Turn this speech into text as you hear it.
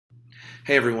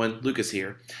Hey everyone, Lucas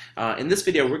here. In this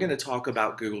video, we're going to talk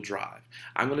about Google Drive.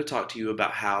 I'm going to talk to you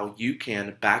about how you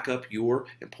can back up your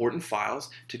important files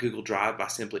to Google Drive by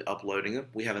simply uploading them.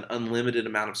 We have an unlimited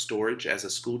amount of storage as a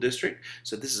school district,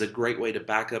 so this is a great way to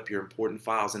back up your important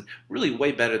files, and really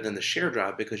way better than the share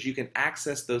drive because you can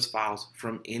access those files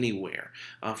from anywhere,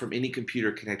 from any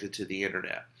computer connected to the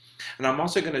internet. And I'm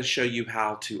also going to show you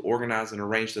how to organize and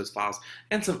arrange those files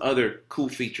and some other cool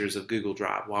features of Google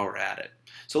Drive while we're at it.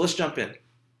 So let's jump in.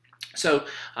 So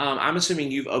I'm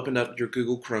assuming you've opened up your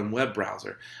Google Chrome web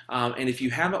browser. And if you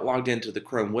haven't logged into the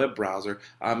Chrome web browser,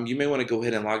 you may want to go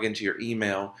ahead and log into your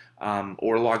email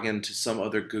or log into some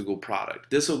other Google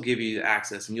product. This will give you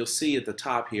access, and you'll see at the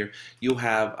top here, you'll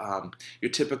have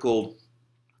your typical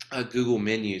Google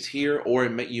menus here, or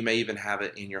you may even have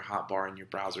it in your hotbar in your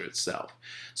browser itself.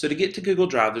 So to get to Google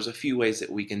Drive, there's a few ways that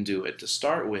we can do it. To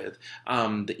start with,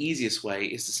 the easiest way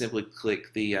is to simply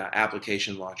click the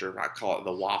application launcher. I call it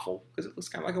the waffle because it looks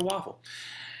kind of like a waffle.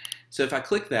 So if I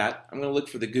click that, I'm going to look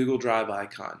for the Google Drive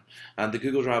icon. The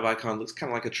Google Drive icon looks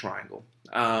kind of like a triangle.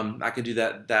 I can do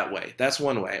that way. That's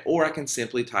one way. Or I can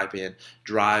simply type in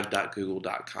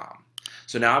drive.google.com.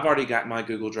 So now I've already got my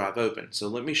Google Drive open. So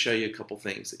let me show you a couple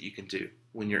things that you can do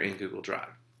when you're in Google Drive.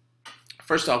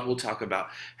 First off, we'll talk about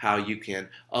how you can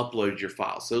upload your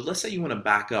files. So let's say you want to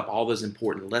back up all those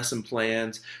important lesson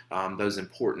plans, those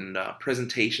important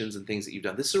presentations and things that you've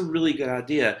done. This is a really good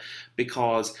idea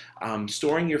because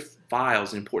storing your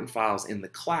files, important files in the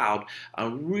cloud,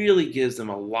 really gives them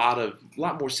a lot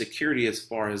more security as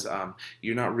far as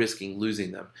you're not risking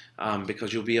losing them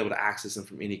because you'll be able to access them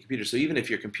from any computer. So even if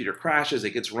your computer crashes, it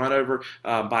gets run over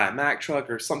by a Mac truck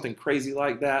or something crazy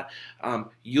like that,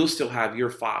 you'll still have your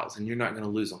files and you're not going to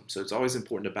lose them. So it's always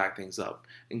important to back things up.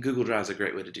 And Google Drive is a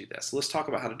great way to do that. So let's talk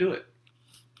about how to do it.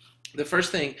 The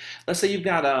first thing, let's say you've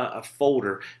got a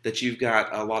folder that you've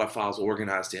got a lot of files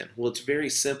organized in. Well, it's very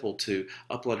simple to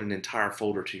upload an entire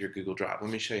folder to your Google Drive. Let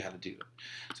me show you how to do it.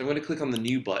 So I'm going to click on the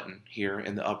New button here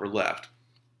in the upper left,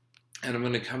 and I'm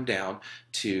going to come down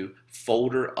to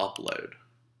Folder Upload.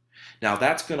 Now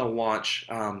that's going to launch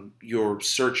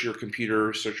search your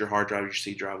computer, search your hard drive, your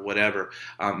C drive, whatever.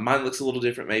 Mine looks a little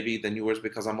different maybe than yours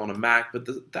because I'm on a Mac, but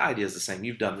the idea is the same.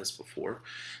 You've done this before.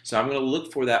 So I'm going to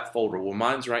look for that folder. Well,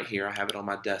 mine's right here. I have it on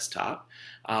my desktop.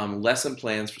 Lesson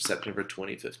plans for September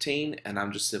 2015, and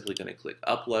I'm just simply going to click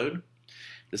Upload.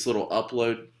 This little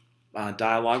upload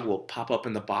dialog will pop up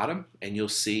in the bottom, and you'll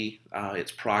see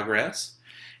its progress.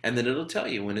 And then it'll tell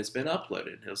you when it's been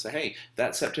uploaded. It'll say, hey,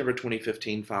 that September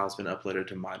 2015 file has been uploaded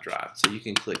to my drive. So you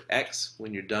can click X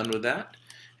when you're done with that,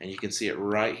 and you can see it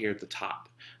right here at the top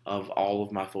of all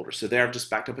of my folders. So there I've just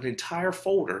backed up an entire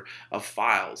folder of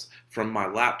files from my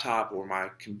laptop or my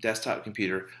desktop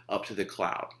computer up to the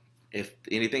cloud. If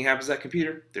anything happens to that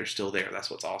computer, they're still there.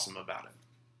 That's what's awesome about it.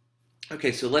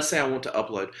 Okay, so let's say I want to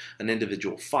upload an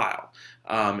individual file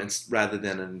rather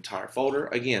than an entire folder.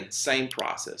 Again, same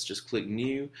process. Just click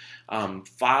New, File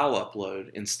Upload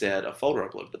instead of Folder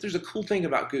Upload. But there's a cool thing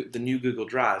about the new Google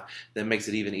Drive that makes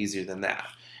it even easier than that.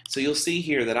 So you'll see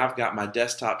here that I've got my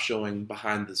desktop showing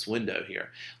behind this window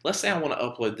here. Let's say I want to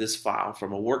upload this file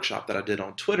from a workshop that I did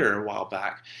on Twitter a while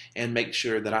back and make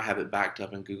sure that I have it backed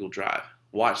up in Google Drive.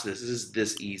 Watch this. This is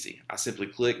this easy. I simply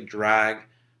click, drag,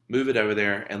 move it over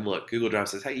there, and look, Google Drive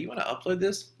says, hey, you want to upload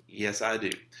this? Yes, I do.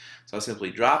 So I simply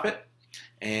drop it,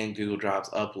 and Google Drive's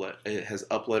has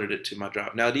uploaded it to my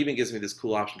drive. Now it even gives me this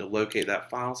cool option to locate that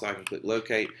file, so I can click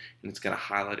locate, and it's going to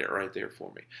highlight it right there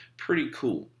for me. Pretty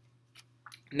cool.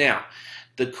 Now,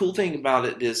 the cool thing about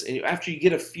it is, after you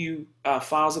get a few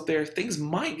files up there, things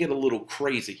might get a little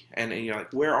crazy, and you're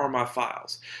like, where are my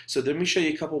files? So let me show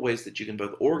you a couple ways that you can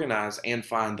both organize and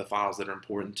find the files that are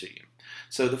important to you.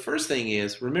 So the first thing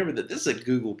is, remember that this is a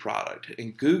Google product,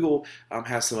 and Google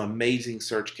has some amazing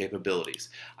search capabilities.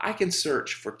 I can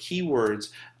search for keywords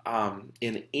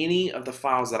in any of the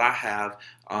files that I have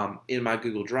in my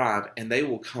Google Drive, and they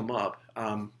will come up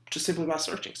just simply by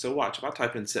searching. So watch, if I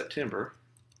type in September,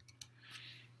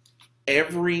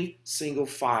 every single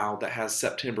file that has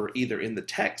September either in the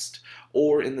text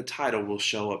or in the title will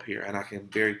show up here, and I can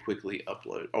very quickly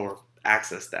upload or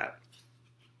access that.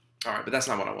 All right, but that's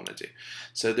not what I want to do.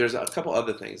 So there's a couple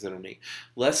other things that are neat.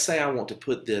 Let's say I want to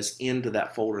put this into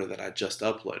that folder that I just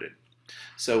uploaded.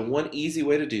 So one easy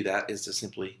way to do that is to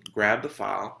simply grab the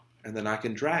file, and then I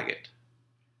can drag it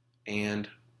and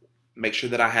make sure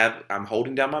that I'm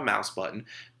holding down my mouse button,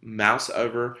 mouse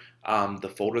over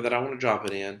the folder that I want to drop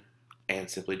it in, and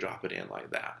simply drop it in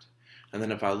like that. And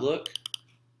then if I look,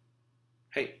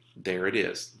 hey, there it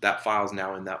is. That file is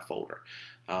now in that folder.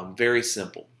 Very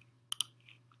simple.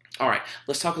 All right,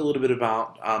 let's talk a little bit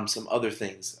about some other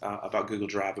things about Google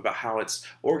Drive, about how it's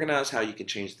organized, how you can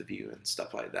change the view and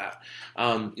stuff like that.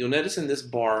 You'll notice in this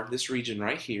bar, this region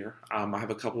right here, I have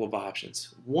a couple of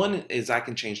options. One is I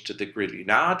can change to the grid view.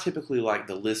 Now, I typically like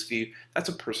the list view. That's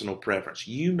a personal preference.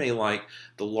 You may like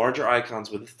the larger icons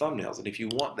with the thumbnails, and if you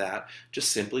want that,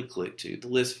 just simply click to the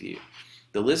list view.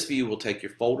 The list view will take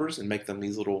your folders and make them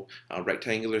these little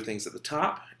rectangular things at the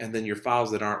top, and then your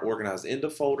files that aren't organized into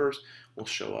folders will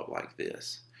show up like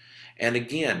this. And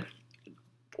again,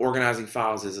 organizing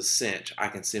files is a cinch. I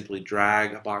can simply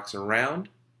drag a box around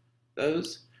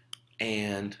those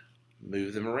and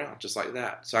move them around just like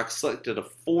that. So I selected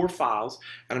 4 files,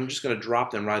 and I'm just going to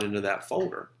drop them right into that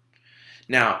folder.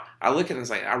 Now, I look at it and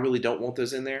say, I really don't want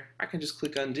those in there. I can just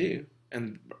click undo,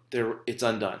 and it's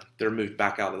undone. They're moved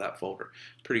back out of that folder.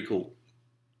 Pretty cool.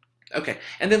 Okay,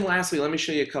 and then lastly, let me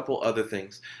show you a couple other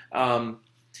things.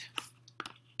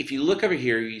 If you look over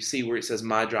here, you see where it says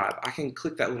My Drive. I can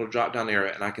click that little drop-down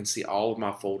arrow, and I can see all of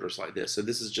my folders like this. So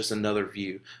this is just another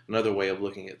view, another way of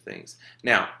looking at things.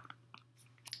 Now,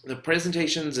 the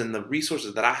presentations and the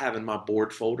resources that I have in my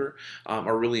board folder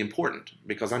are really important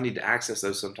because I need to access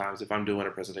those sometimes if I'm doing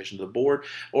a presentation to the board,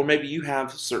 or maybe you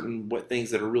have certain things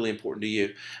that are really important to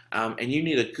you, and you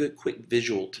need a good quick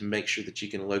visual to make sure that you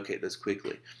can locate those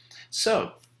quickly.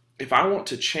 So if I want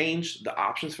to change the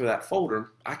options for that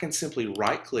folder, I can simply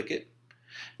right-click it.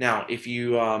 Now, if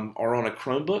you are on a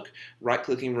Chromebook,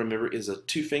 right-clicking, remember, is a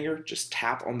 2-finger. Just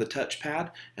tap on the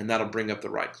touchpad, and that'll bring up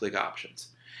the right-click options.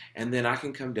 And then I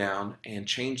can come down and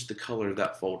change the color of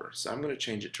that folder. So I'm going to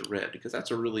change it to red because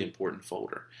that's a really important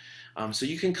folder. So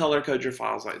you can color code your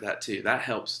files like that too. That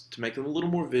helps to make them a little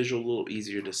more visual, a little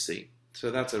easier to see. So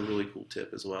that's a really cool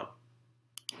tip as well.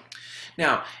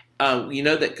 Now, you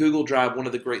know that Google Drive, one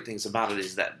of the great things about it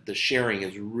is that the sharing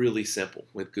is really simple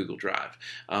with Google Drive.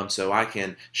 So I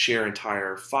can share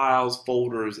entire files,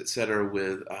 folders, etc.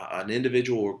 with an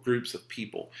individual or groups of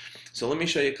people. So let me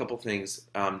show you a couple things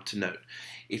to note.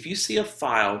 If you see a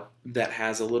file that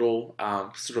has a little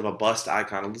sort of a bust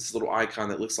icon, this little icon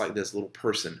that looks like this, little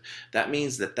person, that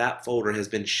means that that folder has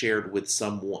been shared with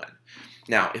someone.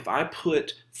 Now, if I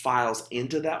put files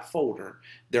into that folder,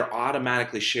 they're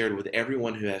automatically shared with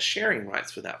everyone who has sharing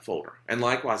rights for that folder. And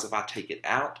likewise, if I take it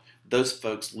out, those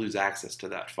folks lose access to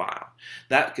that file.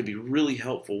 That could be really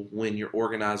helpful when you're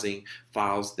organizing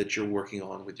files that you're working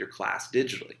on with your class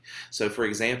digitally. So for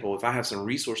example, if I have some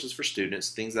resources for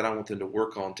students, things that I want them to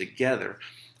work on together,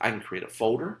 I can create a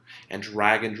folder and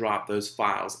drag and drop those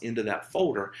files into that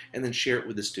folder and then share it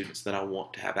with the students that I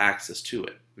want to have access to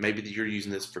it. Maybe you're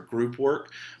using this for group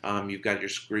work. You've got your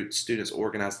students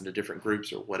organized into different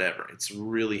groups or whatever. It's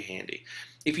really handy.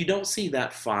 If you don't see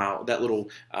that file, that little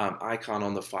icon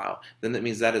on the file, then that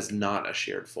means that is not a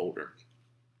shared folder.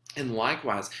 And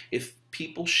likewise, if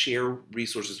people share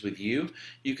resources with you,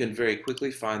 you can very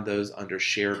quickly find those under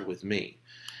Shared with Me.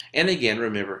 And again,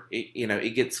 remember,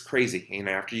 it gets crazy.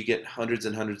 After you get hundreds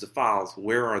and hundreds of files,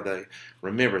 where are they?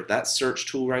 Remember, that search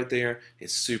tool right there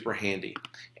is super handy.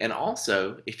 And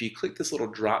also, if you click this little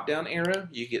drop-down arrow,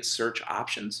 you get search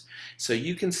options. So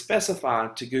you can specify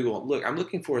to Google, look, I'm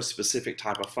looking for a specific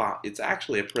type of file. It's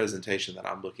actually a presentation that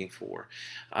I'm looking for.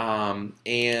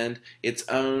 And it's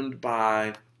owned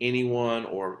by anyone,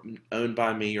 or owned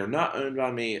by me or not owned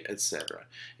by me, etc.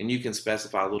 And you can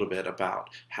specify a little bit about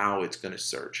how it's going to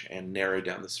search and narrow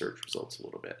down the search results a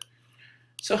little bit.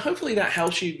 So hopefully that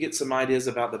helps you get some ideas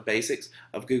about the basics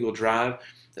of Google Drive.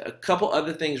 A couple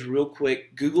other things real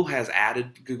quick. Google has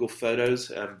added Google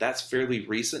Photos. That's fairly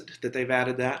recent that they've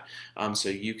added that. So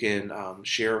you can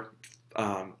share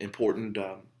important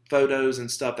photos and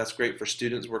stuff. That's great for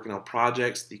students working on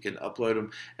projects. You can upload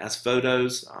them as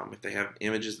photos if they have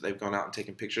images that they've gone out and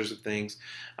taken pictures of things,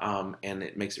 and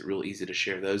it makes it real easy to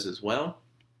share those as well.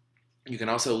 You can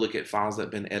also look at files that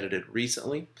have been edited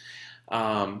recently.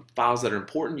 Files that are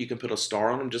important, you can put a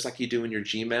star on them just like you do in your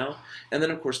Gmail. And then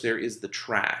of course there is the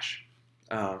trash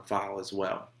file as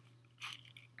well.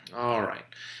 Alright,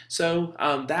 so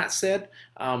that said,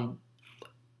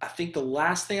 I think the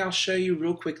last thing I'll show you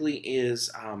real quickly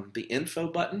is the info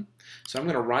button. So I'm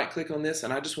going to right click on this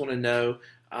and I just want to know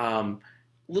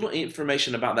little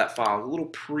information about that file, a little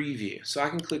preview. So I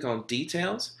can click on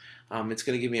details. It's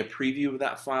going to give me a preview of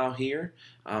that file here.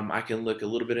 I can look a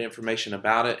little bit of information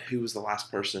about it, who was the last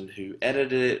person who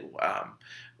edited it,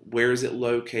 where is it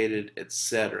located,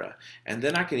 etc. And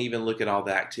then I can even look at all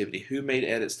the activity, who made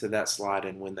edits to that slide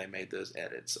and when they made those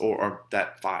edits, or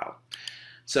that file.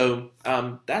 So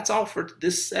that's all for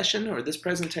this session or this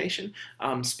presentation.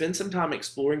 Spend some time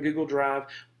exploring Google Drive.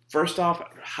 First off, I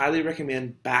highly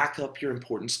recommend back up your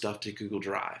important stuff to Google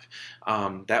Drive.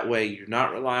 That way you're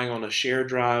not relying on a shared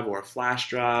drive or a flash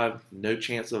drive, no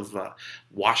chance of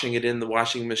washing it in the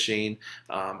washing machine.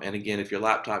 And again, if your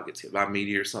laptop gets hit by a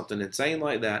meteor or something insane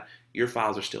like that, your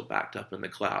files are still backed up in the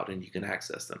cloud and you can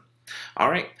access them. All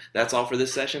right, that's all for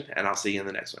this session, and I'll see you in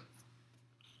the next one.